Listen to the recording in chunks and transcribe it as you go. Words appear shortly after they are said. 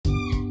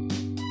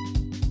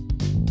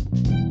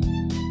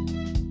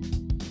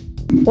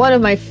One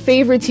of my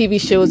favorite TV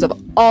shows of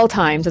all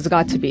times has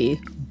got to be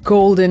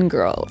Golden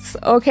Girls.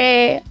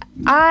 Okay,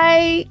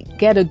 I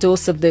get a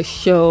dose of this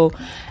show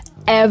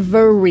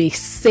every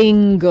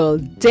single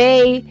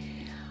day.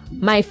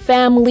 My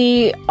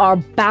family are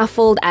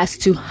baffled as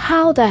to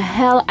how the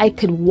hell I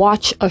could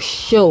watch a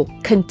show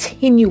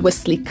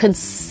continuously,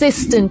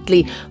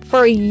 consistently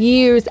for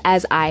years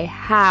as I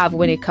have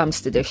when it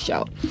comes to this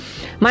show.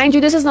 Mind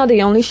you, this is not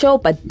the only show,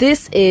 but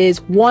this is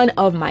one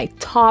of my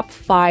top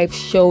 5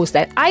 shows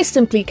that I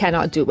simply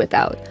cannot do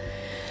without.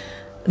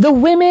 The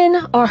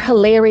women are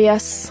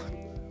hilarious.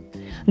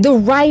 The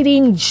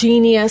writing,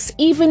 genius,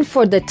 even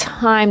for the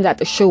time that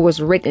the show was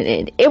written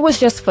in. It was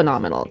just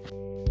phenomenal.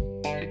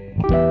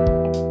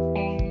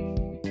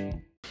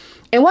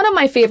 And one of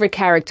my favorite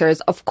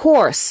characters, of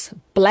course,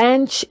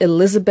 Blanche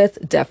Elizabeth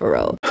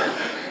Devereaux.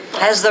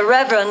 As the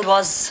Reverend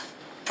was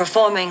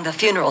performing the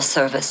funeral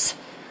service,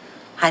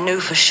 I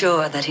knew for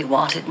sure that he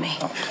wanted me.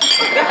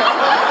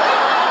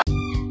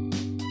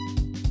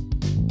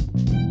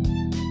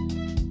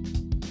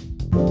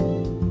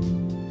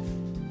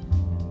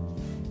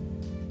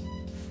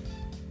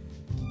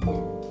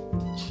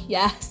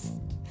 Yes.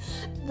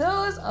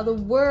 Those are the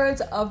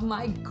words of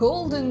my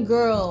golden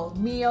girl,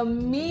 mi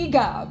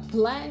amiga,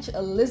 Blanche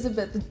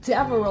Elizabeth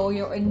Devereaux.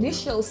 Your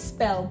initials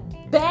spell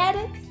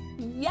bed?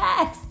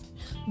 Yes!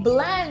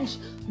 Blanche,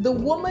 the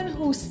woman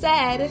who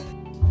said,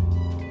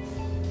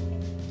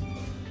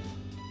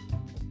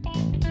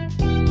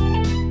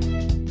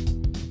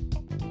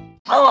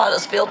 Oh, I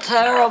just feel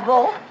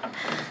terrible.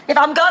 If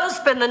I'm gonna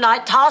spend the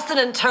night tossing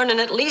and turning,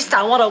 at least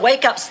I want to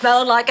wake up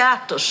smelling like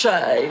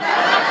aftershave.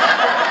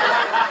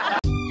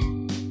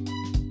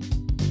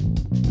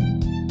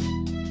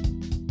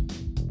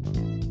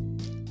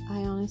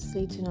 I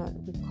honestly do not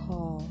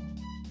recall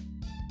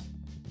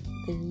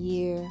the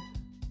year,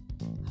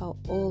 how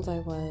old I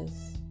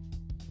was,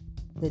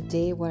 the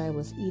day, what I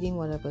was eating,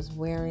 what I was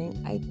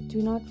wearing. I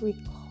do not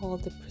recall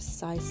the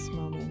precise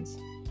moment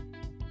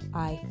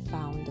I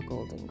found the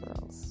Golden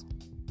Girls.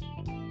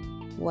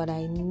 What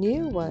I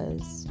knew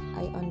was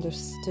I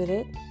understood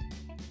it,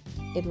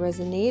 it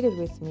resonated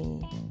with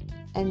me,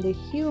 and the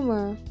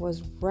humor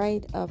was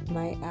right up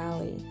my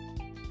alley.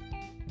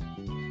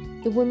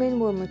 The women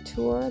were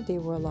mature, they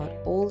were a lot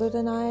older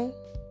than I,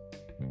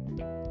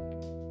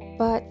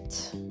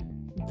 but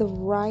the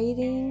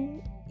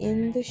writing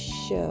in the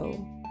show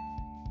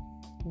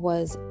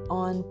was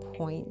on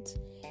point.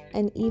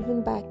 And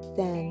even back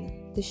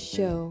then, the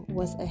show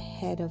was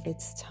ahead of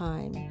its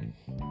time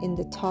in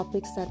the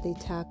topics that they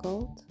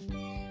tackled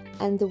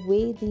and the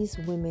way these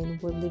women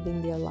were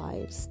living their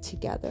lives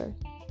together.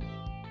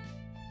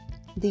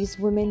 These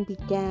women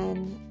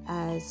began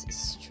as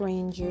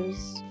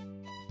strangers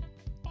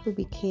who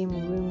became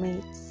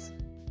roommates,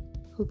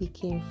 who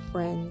became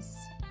friends,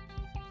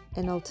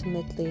 and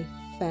ultimately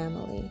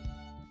family.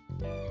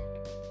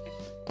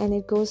 And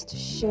it goes to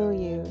show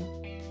you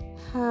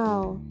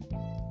how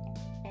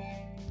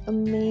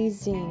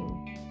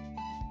amazing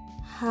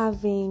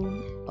having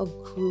a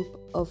group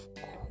of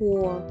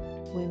core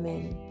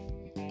women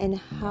and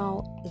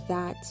how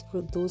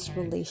those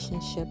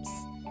relationships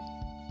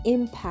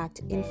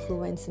impact,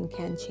 influence, and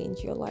can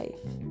change your life.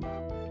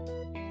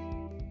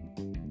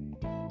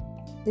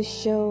 The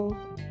show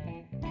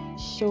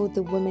showed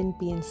the women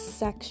being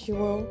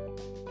sexual,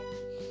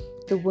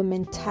 the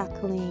women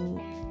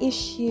tackling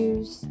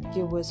issues.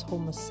 There was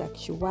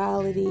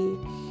homosexuality,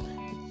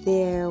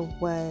 there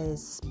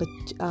was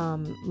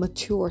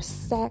mature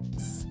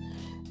sex,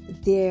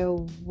 there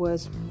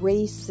was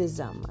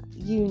racism,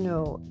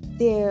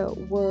 there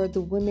were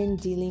the women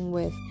dealing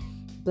with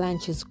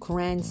Blanche's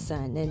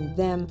grandson and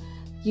them,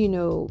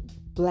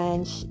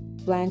 Blanche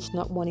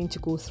not wanting to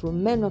go through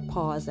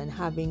menopause and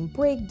having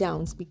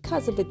breakdowns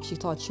because of it. She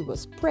thought she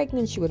was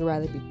pregnant. She would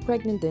rather be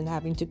pregnant than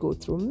having to go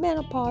through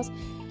menopause.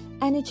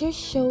 And it just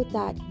showed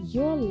that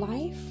your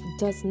life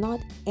does not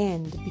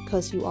end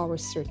because you are a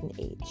certain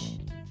age.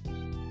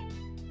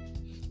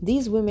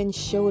 These women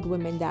showed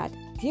women that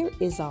there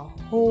is a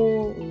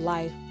whole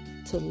life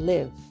to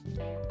live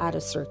at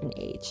a certain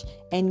age.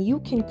 And you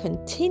can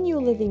continue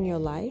living your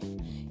life.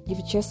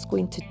 You're just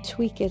going to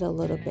tweak it a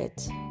little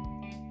bit.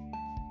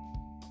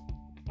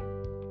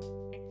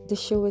 The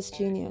show is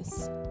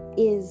genius.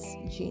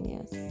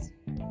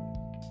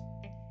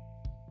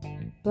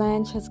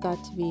 Blanche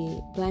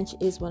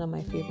is one of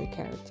my favorite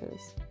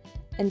characters.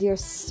 And there are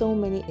so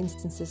many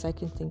instances I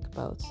can think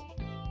about.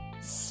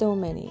 So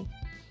many.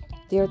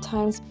 There are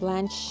times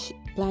Blanche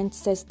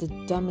says the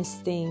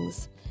dumbest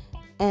things,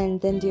 and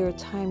then there are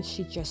times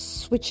she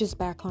just switches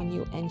back on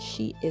you and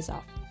she is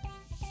a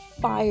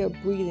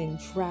fire-breathing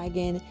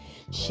dragon.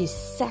 She's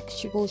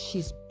sexual,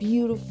 she's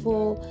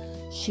beautiful,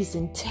 she's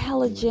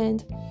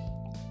intelligent,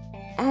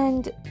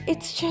 and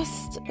it's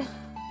just,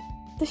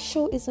 the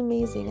show is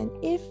amazing. And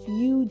if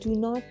you do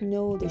not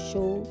know the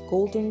show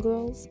Golden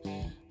Girls,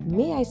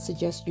 may I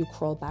suggest you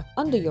crawl back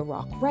under your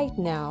rock right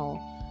now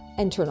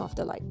and turn off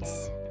the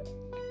lights.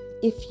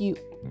 If you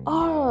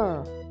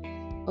are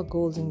a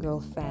Golden Girl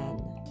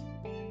fan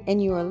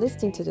and you are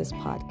listening to this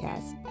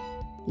podcast,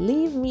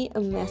 leave me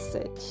a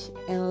message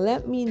and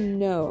let me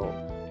know.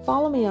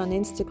 Follow me on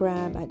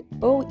Instagram at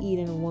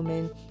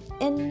OEdenWoman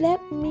and let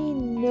me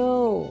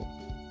know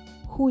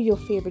who your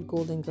favorite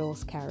Golden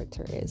Girls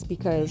character is,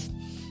 because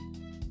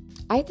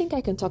I think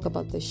I can talk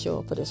about this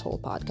show for this whole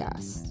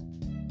podcast.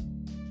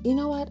 You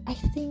know what? I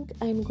think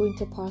I'm going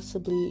to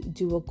possibly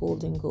do a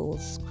Golden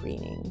Girls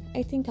screening.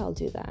 I think I'll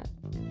do that.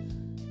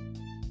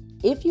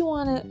 If you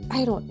want to,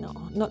 I don't know.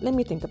 No, let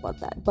me think about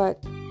that.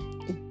 But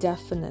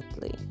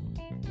definitely,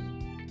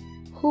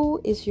 who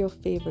is your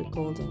favorite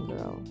Golden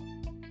Girl?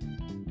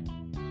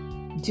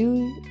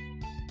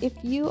 If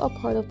you are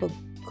part of a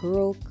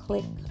girl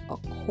clique, a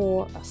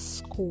core, a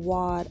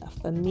squad, a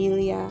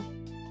familia,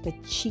 the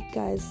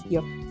chicas,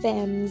 your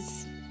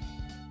femmes,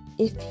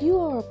 if you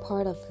are a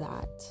part of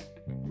that,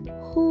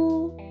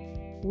 who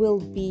will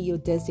be your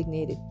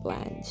designated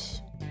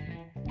Blanche?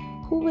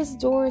 Who is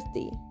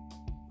Dorothy?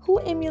 Who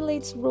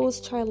emulates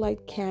Rose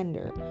childlike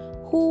candor?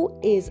 Who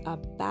is a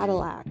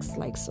battle axe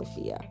like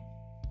Sophia?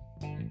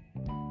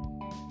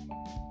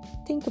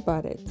 Think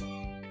about it.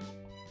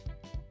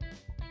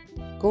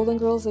 Golden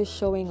Girls is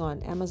showing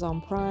on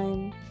Amazon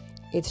Prime.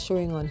 It's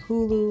showing on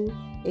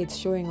Hulu. It's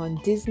showing on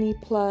Disney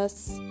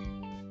Plus.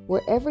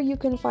 Wherever you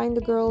can find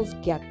the girls,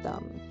 get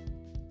them.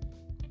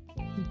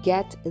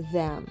 Get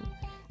them.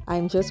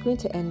 I'm just going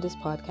to end this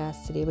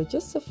podcast today with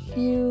just a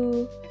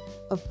few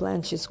of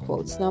Blanche's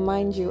quotes. Now,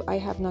 mind you, I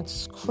have not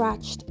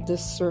scratched the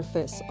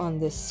surface on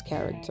this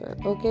character,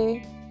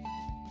 okay?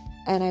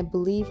 And I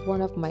believe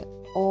one of my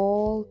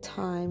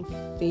all-time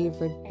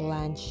favorite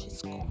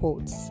Blanche's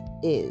quotes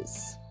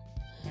is,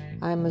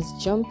 "I'm as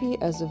jumpy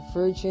as a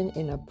virgin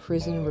in a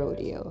prison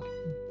rodeo."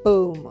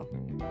 Boom.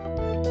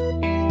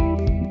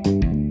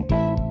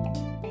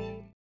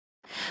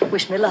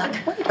 Wish me luck.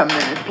 Wait a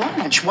minute,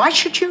 Blanche. Why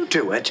should you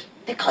do it?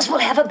 Because we'll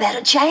have a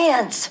better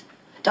chance.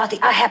 Dorothy,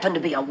 I happen to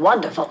be a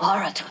wonderful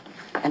orator,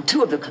 and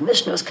 2 of the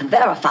commissioners can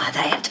verify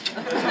that.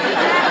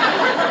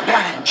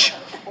 Blanche,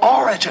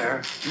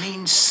 orator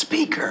means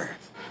speaker.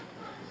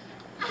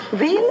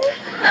 Really?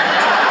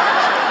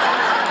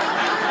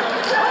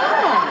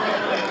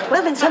 Oh.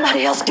 Well, then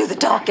somebody else do the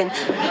talking.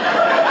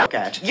 Look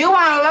at. You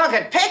want to look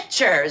at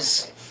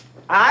pictures?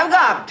 I've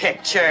got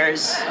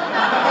pictures.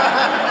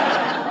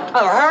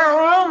 Of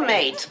her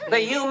roommate, the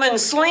human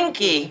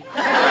Slinky.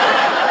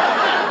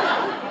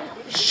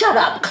 Shut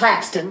up,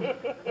 Claxton.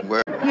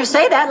 Where? You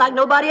say that like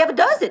nobody ever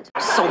does it.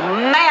 So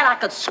mad I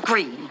could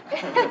scream.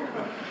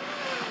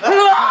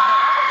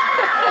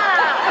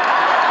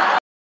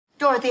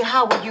 Dorothy,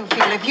 how would you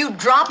feel if you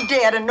dropped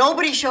dead and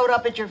nobody showed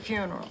up at your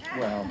funeral?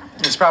 Well,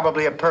 it's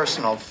probably a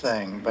personal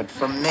thing, but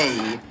for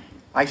me,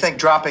 I think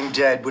dropping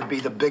dead would be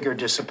the bigger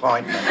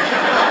disappointment.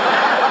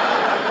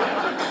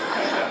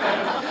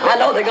 I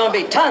know there are going to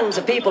be tons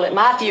of people at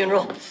my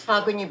funeral.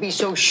 How can you be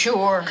so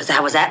sure? Because I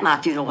was at my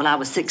funeral when I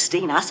was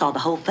 16. I saw the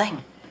whole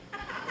thing.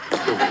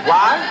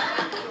 Why?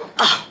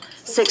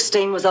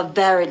 16 was a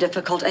very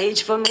difficult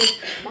age for me.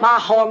 My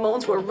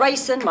hormones were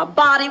racing. My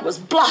body was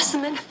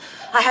blossoming.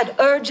 I had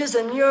urges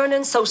and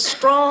yearnings so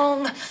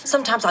strong.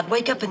 Sometimes I'd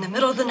wake up in the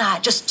middle of the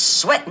night just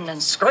sweating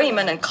and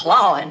screaming and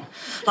clawing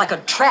like a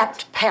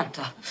trapped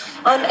panther,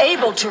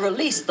 unable to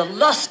release the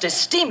lusty,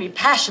 steamy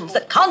passions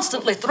that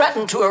constantly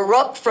threatened to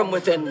erupt from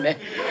within me.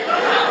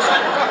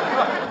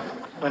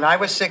 When I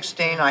was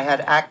 16, I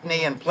had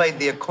acne and played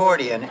the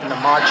accordion in the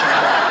marching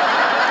band.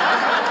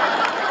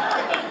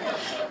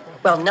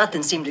 Well,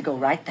 nothing seemed to go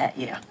right that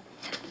year.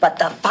 But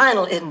the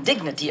final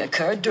indignity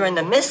occurred during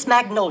the Miss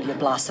Magnolia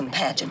Blossom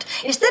pageant.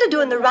 Instead of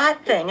doing the right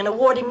thing and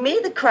awarding me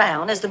the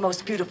crown as the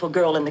most beautiful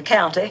girl in the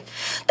county,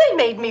 they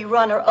made me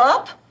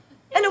runner-up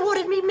and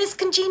awarded me Miss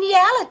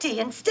Congeniality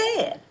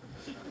instead.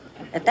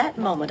 At that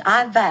moment,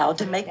 I vowed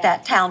to make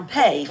that town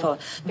pay for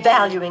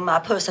valuing my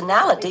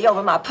personality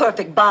over my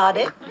perfect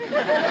body.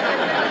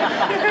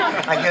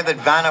 I hear that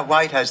Vanna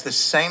White has the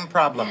same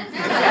problem.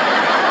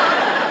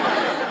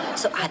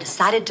 So I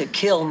decided to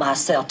kill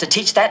myself to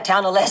teach that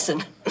town a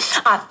lesson.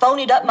 I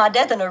phonied up my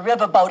death in a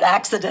riverboat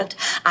accident.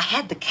 I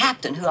had the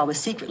captain, who I was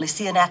secretly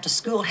seeing after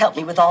school, help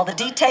me with all the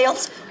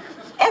details.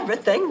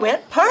 Everything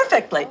went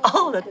perfectly.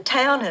 Oh, the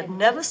town had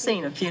never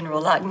seen a funeral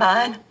like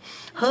mine.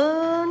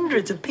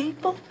 Hundreds of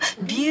people,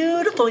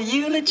 beautiful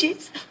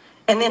eulogies.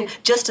 And then,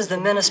 just as the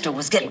minister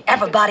was getting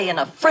everybody in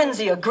a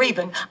frenzy of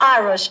grieving,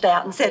 I rushed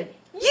out and said,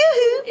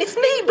 "Yoo-hoo, it's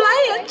me,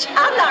 Blanche.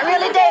 I'm not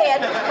really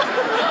dead."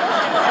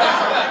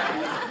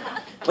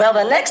 Well,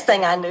 the next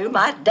thing I knew,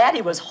 my daddy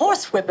was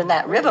horsewhipping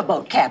that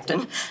riverboat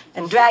captain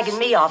and dragging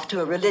me off to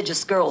a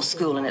religious girls'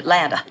 school in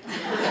Atlanta.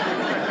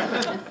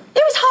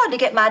 It was hard to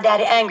get my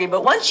daddy angry,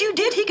 but once you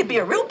did, he could be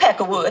a real peck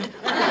of wood.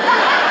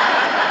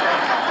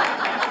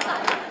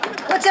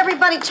 What's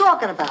everybody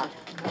talking about?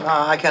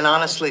 I can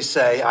honestly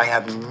say I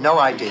have no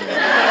idea.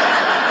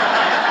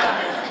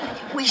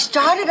 We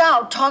started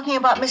out talking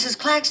about Mrs.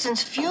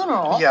 Claxton's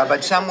funeral. Yeah,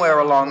 but somewhere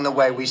along the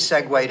way we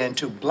segued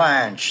into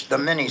Blanche, the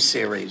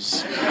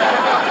miniseries.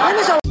 I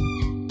was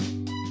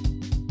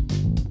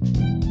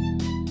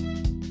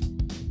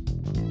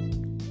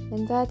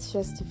And that's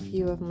just a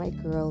few of my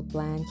girl,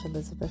 Blanche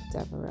Elizabeth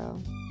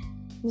Devereaux.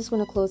 I just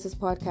want to close this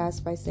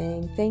podcast by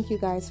saying thank you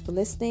guys for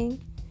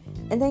listening.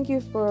 And thank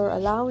you for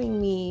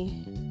allowing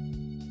me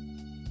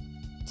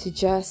to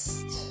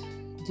just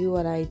do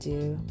what I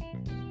do.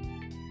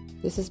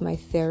 This is my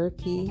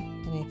therapy,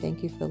 and I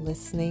thank you for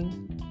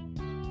listening.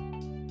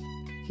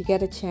 If you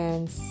get a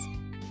chance,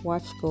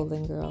 watch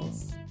Golden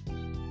Girls.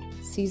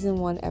 Season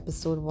 1,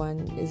 episode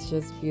 1 is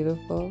just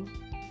beautiful.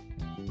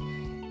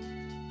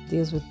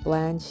 Deals with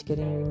Blanche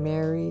getting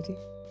remarried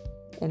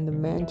and the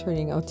man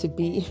turning out to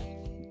be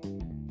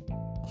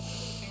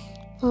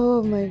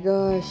oh my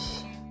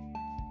gosh.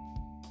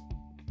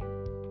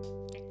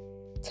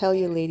 Tell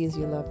your ladies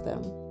you love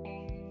them.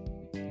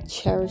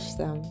 Cherish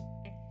them.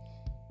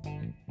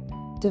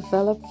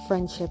 Develop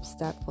friendships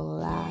that will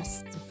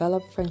last.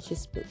 Develop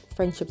friendships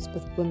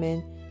with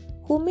women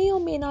who may or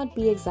may not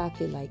be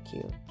exactly like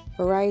you.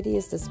 Variety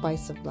is the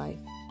spice of life.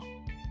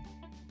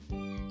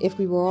 If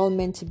we were all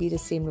meant to be the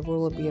same, the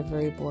world would be a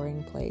very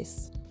boring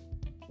place.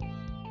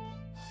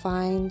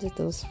 Find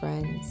those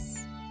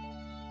friends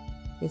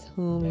with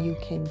whom you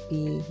can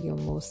be your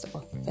most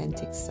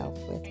authentic self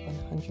with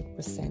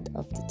 100%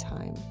 of the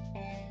time.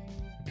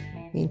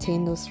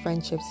 Maintain those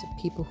friendships with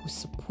people who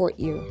support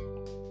you,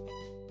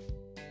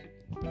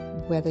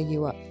 whether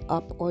you are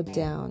up or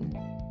down,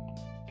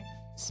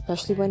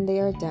 especially when they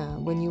are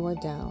down, when you are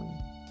down.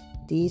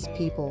 These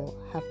people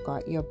have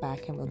got your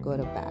back and will go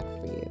to bat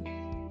for you.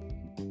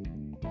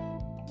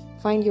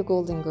 Find your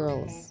golden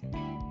girls.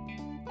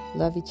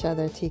 Love each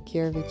other. Take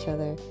care of each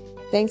other.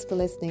 Thanks for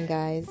listening,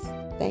 guys.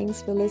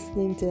 Thanks for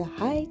listening to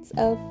Heights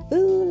of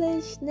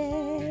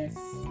Foolishness.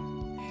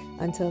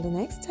 Until the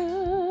next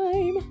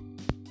time,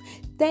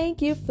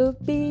 thank you for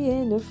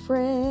being a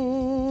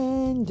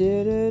friend.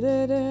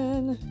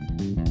 Da-da-da-da.